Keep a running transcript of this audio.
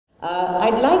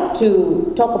I'd like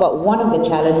to talk about one of the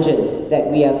challenges that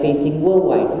we are facing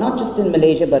worldwide, not just in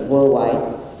Malaysia but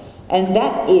worldwide, and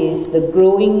that is the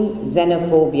growing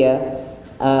xenophobia,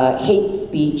 hate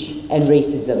speech and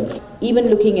racism, even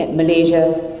looking at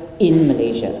Malaysia in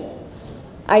Malaysia.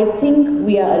 I think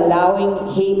we are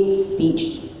allowing hate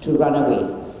speech to run away,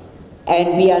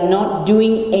 and we are not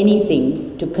doing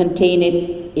anything to contain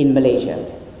it in Malaysia.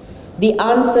 The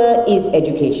answer is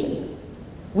education.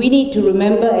 We need to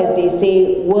remember, as they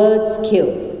say, words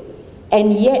kill.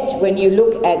 And yet, when you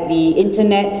look at the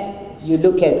internet, you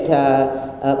look at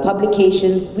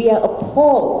publications, we are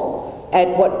appalled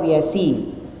at what we are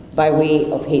seeing by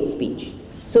way of hate speech.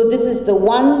 So this is the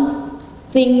one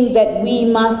thing that we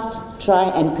must try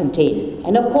and contain.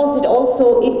 And of course,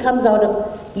 it comes out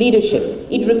of leadership.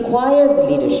 It requires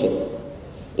leadership.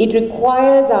 It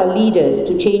requires our leaders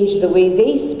to change the way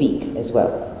they speak as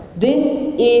well. This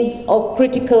is of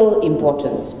critical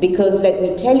importance because, let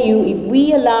me tell you, if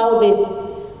we allow this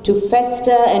to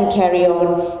fester and carry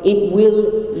on, it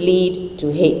will lead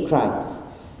to hate crimes.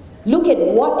 Look at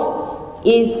what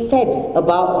is said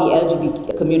about the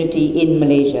LGBT community in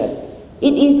Malaysia.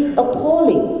 It is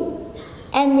appalling.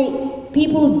 And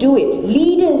people do it,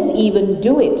 leaders even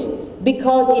do it,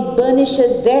 because it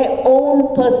burnishes their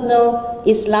own personal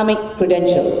Islamic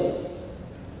credentials.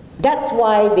 That's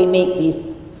why they make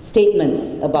these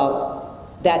statements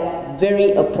about that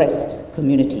very oppressed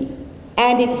community.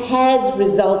 And it has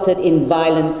resulted in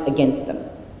violence against them.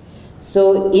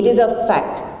 So it is a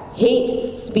fact.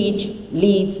 Hate speech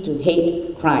leads to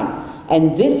hate crime.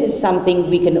 And this is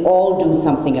something we can all do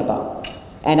something about.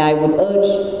 And I would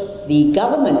urge the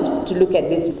government to look at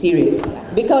this seriously.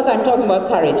 Because I'm talking about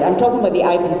courage, I'm talking about the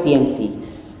IPCMC.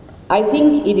 I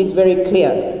think it is very clear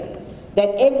that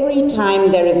every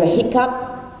time there is a hiccup,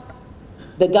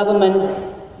 the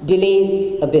government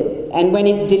delays a bill. And when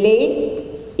it's delayed,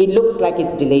 it looks like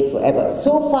it's delayed forever.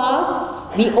 So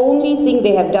far, the only thing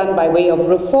they have done by way of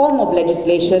reform of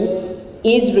legislation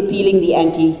is repealing the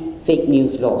anti-fake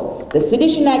news law. The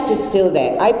Sedition Act is still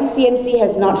there. IPCMC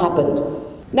has not happened.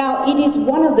 Now, it is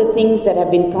one of the things that have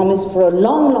been promised for a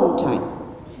long, long time.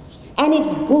 And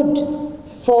it's good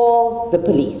for the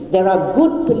police. There are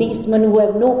good policemen who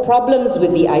have no problems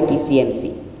with the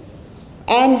IPCMC.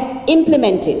 And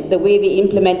implement it the way they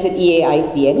implemented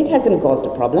EAIC, and it hasn't caused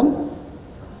a problem.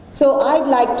 So I'd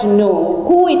like to know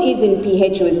who it is in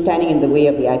PH who is standing in the way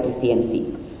of the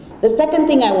IPCMC. The second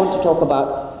thing I want to talk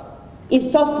about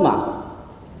is SOSMA.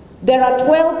 There are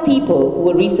 12 people who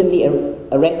were recently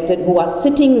arrested who are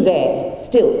sitting there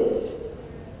still,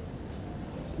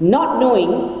 not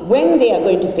knowing when they are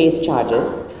going to face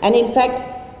charges. And in fact,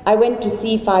 I went to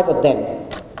see 5 of them.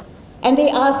 And they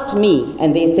asked me,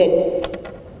 and they said,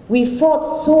 "We fought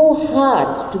so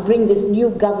hard to bring this new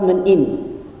government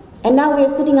in, and now we are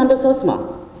sitting under SOSMA.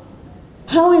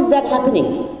 How is that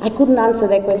happening?" I couldn't answer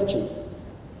their question.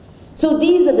 So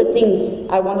these are the things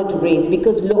I wanted to raise,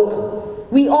 because look,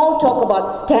 we all talk about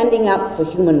standing up for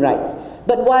human rights.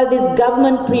 But while this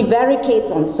government prevaricates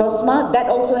on SOSMA, that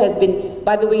also has been,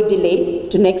 by the way,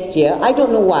 delayed to next year. I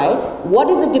don't know why.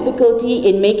 What is the difficulty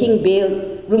in making bail,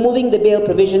 removing the bail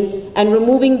provision and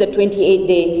removing the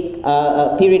 28-day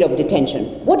period of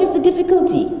detention? What is the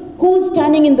difficulty? Who's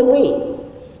standing in the way?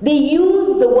 They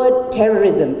use the word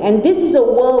terrorism, and this is a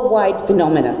worldwide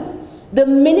phenomenon. The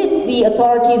minute the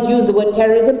authorities use the word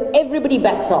terrorism, everybody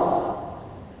backs off.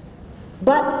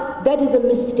 But that is a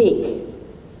mistake,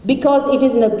 because it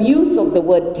is an abuse of the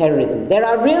word terrorism. There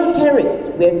are real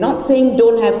terrorists. We're not saying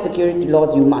don't have security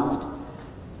laws, you must.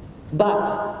 But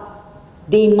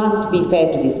they must be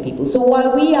fair to these people. So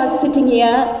while we are sitting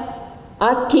here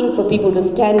asking for people to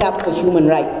stand up for human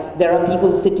rights, there are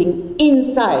people sitting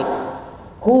inside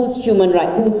whose human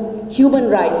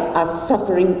rights are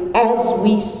suffering as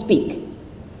we speak.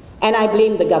 And I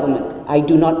blame the government. I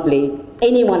do not blame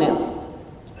anyone else.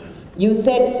 You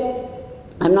said,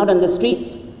 I'm not on the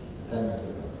streets.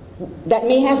 That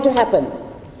may have to happen.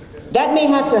 That may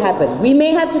have to happen. We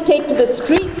may have to take to the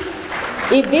streets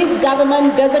if this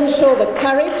government doesn't show the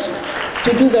courage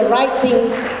to do the right thing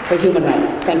for human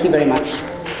rights. Thank you very much.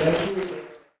 Thank you.